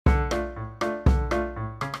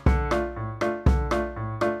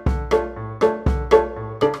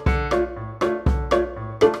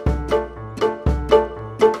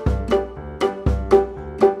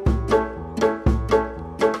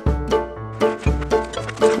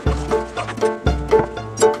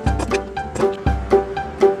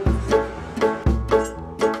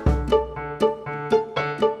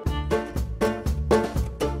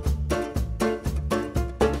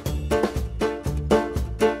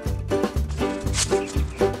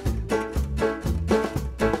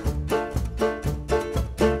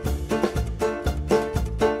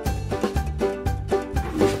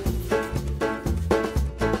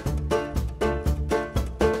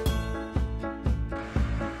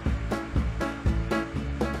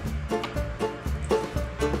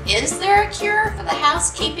Is there a cure for the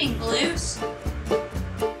housekeeping blues?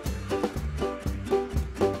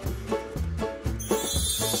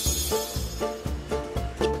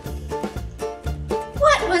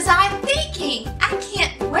 What was I thinking? I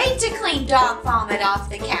can't wait to clean dog vomit off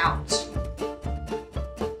the couch.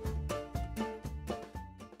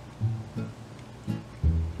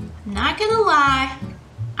 I'm not gonna lie,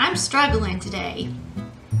 I'm struggling today.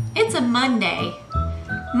 It's a Monday.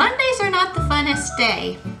 Mondays are not the funnest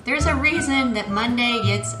day. There's a reason that Monday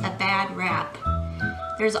gets a bad rap.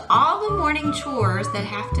 There's all the morning chores that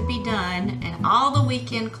have to be done and all the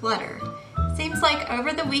weekend clutter. Seems like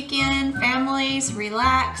over the weekend, families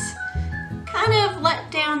relax, kind of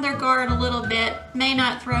let down their guard a little bit, may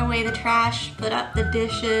not throw away the trash, put up the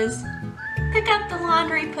dishes, pick up the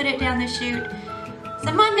laundry, put it down the chute.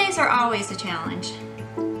 So Mondays are always a challenge.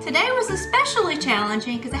 Today was especially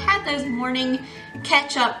challenging because I had those morning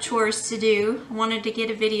catch-up chores to do. I wanted to get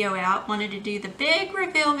a video out, wanted to do the big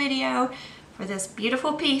reveal video for this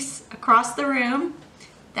beautiful piece across the room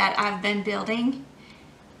that I've been building,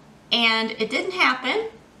 and it didn't happen.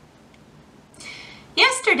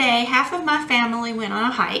 Yesterday, half of my family went on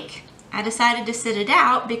a hike. I decided to sit it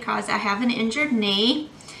out because I have an injured knee,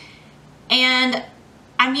 and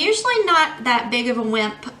I'm usually not that big of a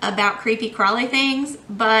wimp about creepy crawly things,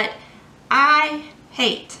 but I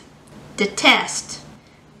hate, detest,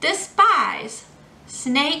 despise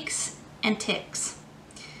snakes and ticks.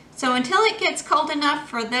 So until it gets cold enough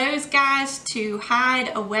for those guys to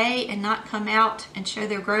hide away and not come out and show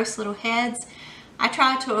their gross little heads, I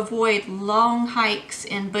try to avoid long hikes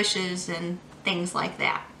in bushes and things like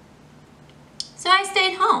that. So I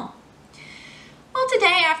stayed home. Well,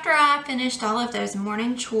 today after I finished all of those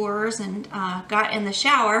morning chores and got in the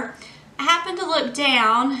shower, I happened to look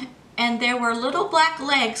down and there were little black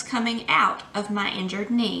legs coming out of my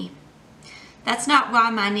injured knee. That's not why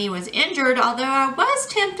my knee was injured, although I was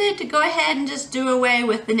tempted to go ahead and just do away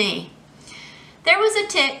with the knee. There was a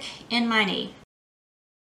tick in my knee.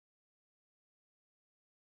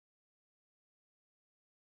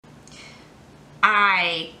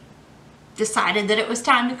 I decided that it was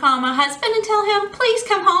time to call my husband and tell him, please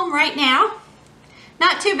come home right now.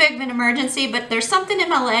 Not too big of an emergency, but there's something in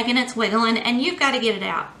my leg and it's wiggling and you've got to get it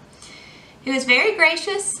out. He was very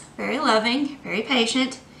gracious, very loving, very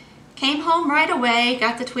patient. Came home right away,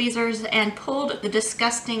 got the tweezers, and pulled the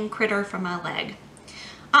disgusting critter from my leg.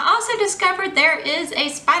 I also discovered there is a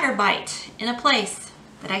spider bite in a place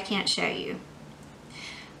that I can't show you.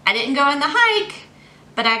 I didn't go on the hike,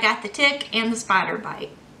 but I got the tick and the spider bite.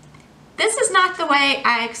 This is not the way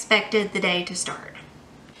I expected the day to start.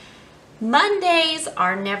 Mondays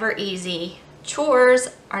are never easy. Chores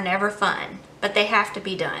are never fun, but they have to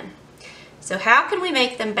be done. So how can we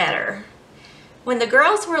make them better? When the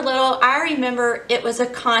girls were little, I remember it was a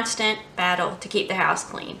constant battle to keep the house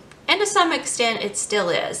clean. And to some extent, it still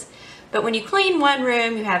is. But when you clean one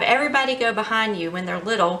room, you have everybody go behind you when they're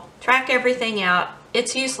little, track everything out,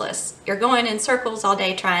 it's useless. You're going in circles all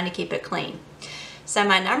day trying to keep it clean. So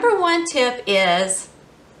my number one tip is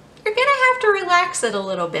you're gonna have to relax it a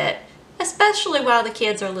little bit, especially while the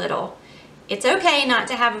kids are little. It's okay not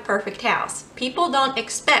to have a perfect house. People don't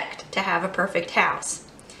expect to have a perfect house.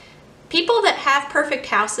 People that have perfect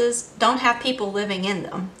houses don't have people living in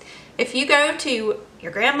them. If you go to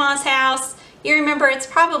your grandma's house, you remember it's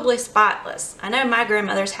probably spotless. I know my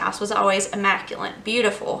grandmother's house was always immaculate,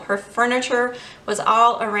 beautiful. Her furniture was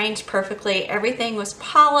all arranged perfectly. Everything was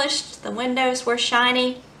polished. The windows were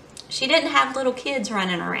shiny. She didn't have little kids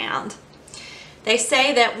running around. They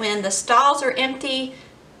say that when the stalls are empty,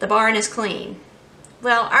 the barn is clean.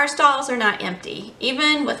 Well, our stalls are not empty.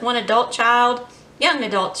 Even with one adult child, young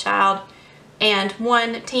adult child, and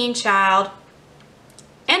one teen child,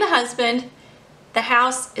 and a husband, the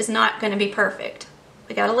house is not going to be perfect.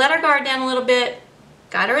 We got to let our guard down a little bit,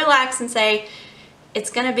 got to relax and say, it's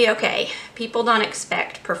going to be okay. People don't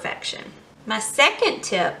expect perfection. My second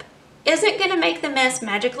tip isn't going to make the mess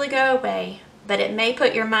magically go away, but it may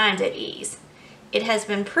put your mind at ease. It has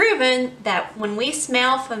been proven that when we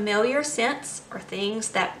smell familiar scents or things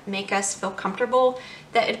that make us feel comfortable,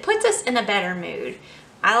 that it puts us in a better mood.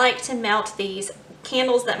 I like to melt these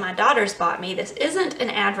candles that my daughters bought me. This isn't an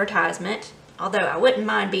advertisement, although I wouldn't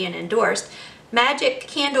mind being endorsed. Magic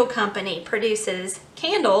Candle Company produces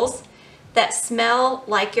candles that smell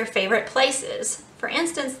like your favorite places. For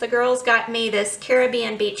instance, the girls got me this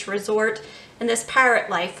Caribbean beach resort and this pirate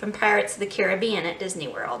life from Pirates of the Caribbean at Disney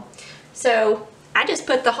World. So I just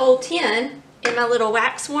put the whole tin in my little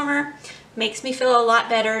wax warmer. Makes me feel a lot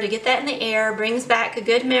better to get that in the air, brings back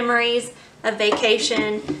good memories of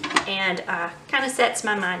vacation, and kind of sets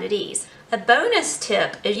my mind at ease. A bonus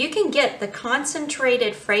tip is you can get the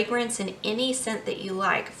concentrated fragrance in any scent that you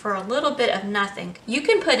like for a little bit of nothing. You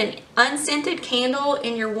can put an unscented candle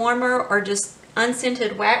in your warmer or just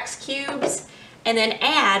unscented wax cubes and then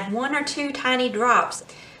add 1 or 2 tiny drops.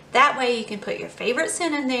 That way you can put your favorite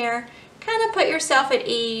scent in there, kind of put yourself at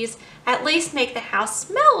ease, at least make the house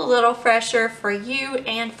smell a little fresher for you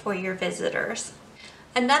and for your visitors.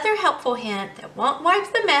 Another helpful hint that won't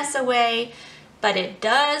wipe the mess away, but it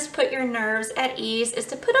does put your nerves at ease, is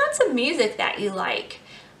to put on some music that you like.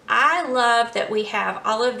 I love that we have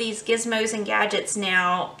all of these gizmos and gadgets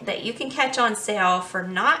now that you can catch on sale for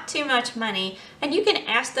not too much money, and you can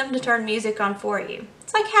ask them to turn music on for you.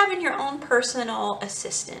 It's like having your own personal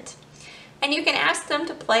assistant. And you can ask them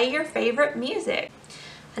to play your favorite music.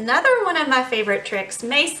 Another one of my favorite tricks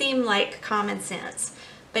may seem like common sense,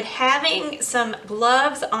 but having some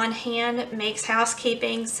gloves on hand makes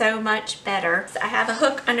housekeeping so much better. I have a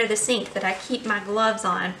hook under the sink that I keep my gloves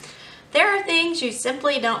on. There are things you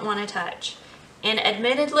simply don't want to touch. And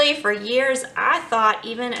admittedly, for years, I thought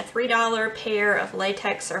even a $3 pair of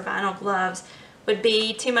latex or vinyl gloves would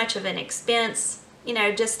be too much of an expense. You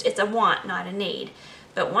know, just it's a want, not a need.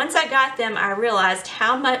 But once I got them, I realized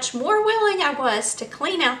how much more willing I was to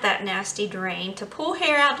clean out that nasty drain, to pull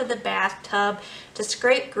hair out of the bathtub, to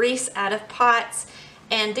scrape grease out of pots,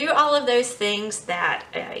 and do all of those things that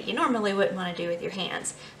you normally wouldn't want to do with your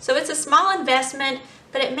hands. So it's a small investment,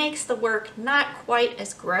 but it makes the work not quite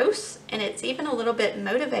as gross, and it's even a little bit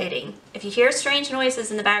motivating. If you hear strange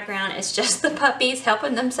noises in the background, it's just the puppies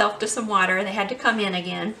helping themselves to some water. They had to come in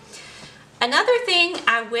again. Another thing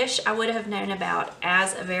I wish I would have known about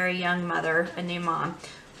as a very young mother, a new mom,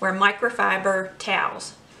 were microfiber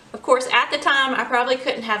towels. Of course, at the time, I probably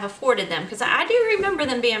couldn't have afforded them because I do remember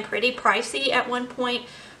them being pretty pricey at one point,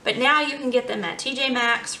 but now you can get them at TJ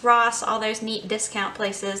Maxx, Ross, all those neat discount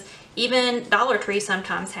places. Even Dollar Tree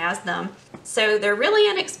sometimes has them. So they're really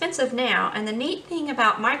inexpensive now, and the neat thing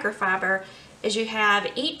about microfiber is you have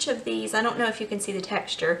each of these, I don't know if you can see the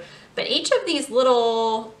texture, but each of these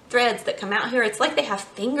little threads that come out here, it's like they have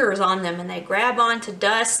fingers on them and they grab onto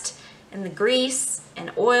dust and the grease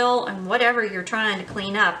and oil and whatever you're trying to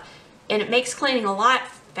clean up. And it makes cleaning a lot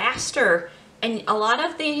faster. And a lot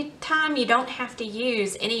of the time you don't have to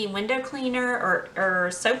use any window cleaner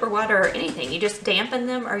or soap or water or anything. You just dampen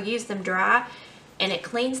them or use them dry and it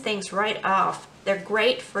cleans things right off. They're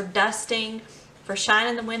great for dusting, for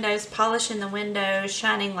shining the windows, polishing the windows,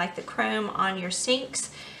 shining like the chrome on your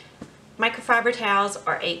sinks. Microfiber towels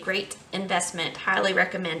are a great investment, highly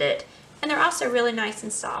recommend it. And they're also really nice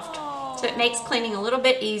and soft. So it makes cleaning a little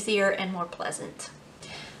bit easier and more pleasant.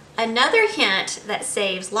 Another hint that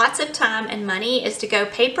saves lots of time and money is to go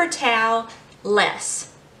paper towel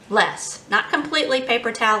less. Not completely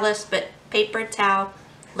paper towel-less, but paper towel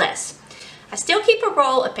less. I still keep a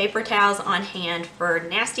roll of paper towels on hand for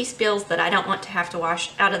nasty spills that I don't want to have to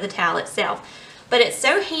wash out of the towel itself. But it's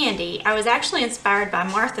so handy. I was actually inspired by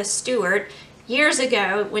Martha Stewart years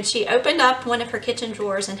ago when she opened up one of her kitchen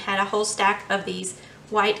drawers and had a whole stack of these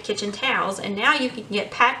white kitchen towels, and now you can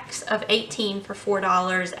get packs of 18 for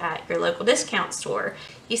 $4 at your local discount store.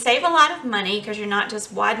 You save a lot of money because you're not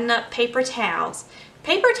just wadding up paper towels.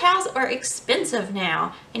 Paper towels are expensive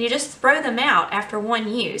now, and you just throw them out after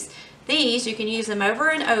one use. These, you can use them over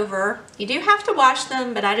and over. You do have to wash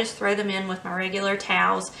them, but I just throw them in with my regular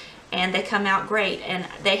towels, and they come out great. And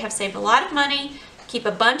they have saved a lot of money. Keep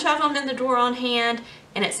a bunch of them in the drawer on hand,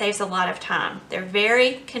 and it saves a lot of time. They're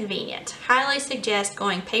very convenient. Highly suggest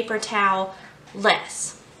going paper towel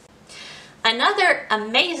less. Another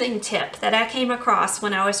amazing tip that I came across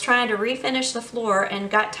when I was trying to refinish the floor and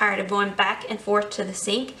got tired of going back and forth to the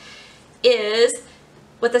sink is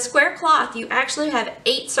with a square cloth, you actually have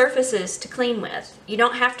 8 surfaces to clean with. You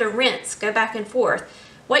don't have to rinse, go back and forth.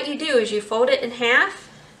 What you do is you fold it in half,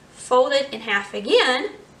 fold it in half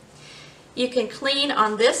again. You can clean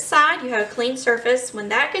on this side, you have a clean surface. When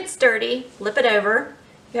that gets dirty, flip it over,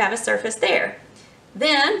 you have a surface there.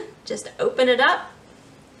 Then, just open it up.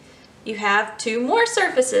 You have 2 more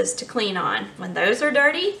surfaces to clean on. When those are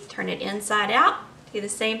dirty, turn it inside out, do the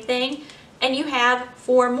same thing, and you have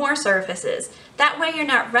 4 more surfaces. That way you're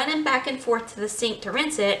not running back and forth to the sink to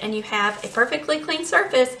rinse it, and you have a perfectly clean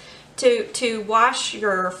surface to wash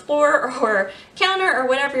your floor or counter or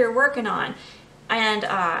whatever you're working on. And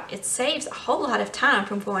it saves a whole lot of time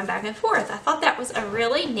from going back and forth. I thought that was a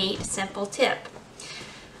really neat, simple tip.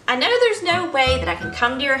 I know there's no way that I can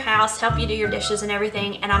come to your house, help you do your dishes and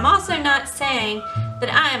everything, and I'm also not saying that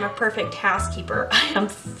I am a perfect housekeeper. I am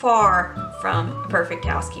far from a perfect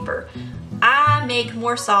housekeeper. I I make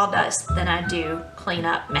more sawdust than I do clean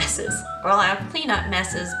up messes. Well, I clean up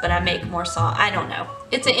messes, but I make more I don't know.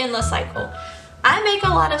 It's an endless cycle. I make a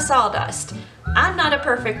lot of sawdust. I'm not a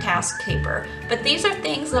perfect housekeeper, but these are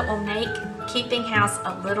things that will make keeping house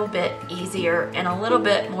a little bit easier and a little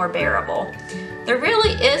bit more bearable. There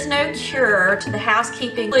really is no cure to the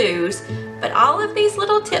housekeeping blues, but all of these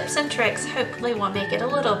little tips and tricks hopefully will make it a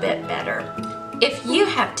little bit better. If you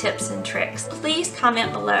have tips and tricks, please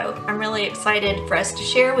comment below. I'm really excited for us to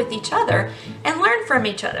share with each other and learn from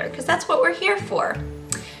each other, because that's what we're here for.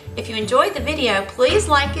 If you enjoyed the video, please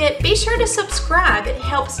like it. Be sure to subscribe. It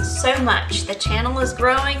helps so much. The channel is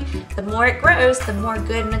growing. The more it grows, the more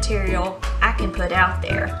good material I can put out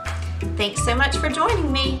there. Thanks so much for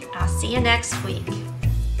joining me. I'll see you next week.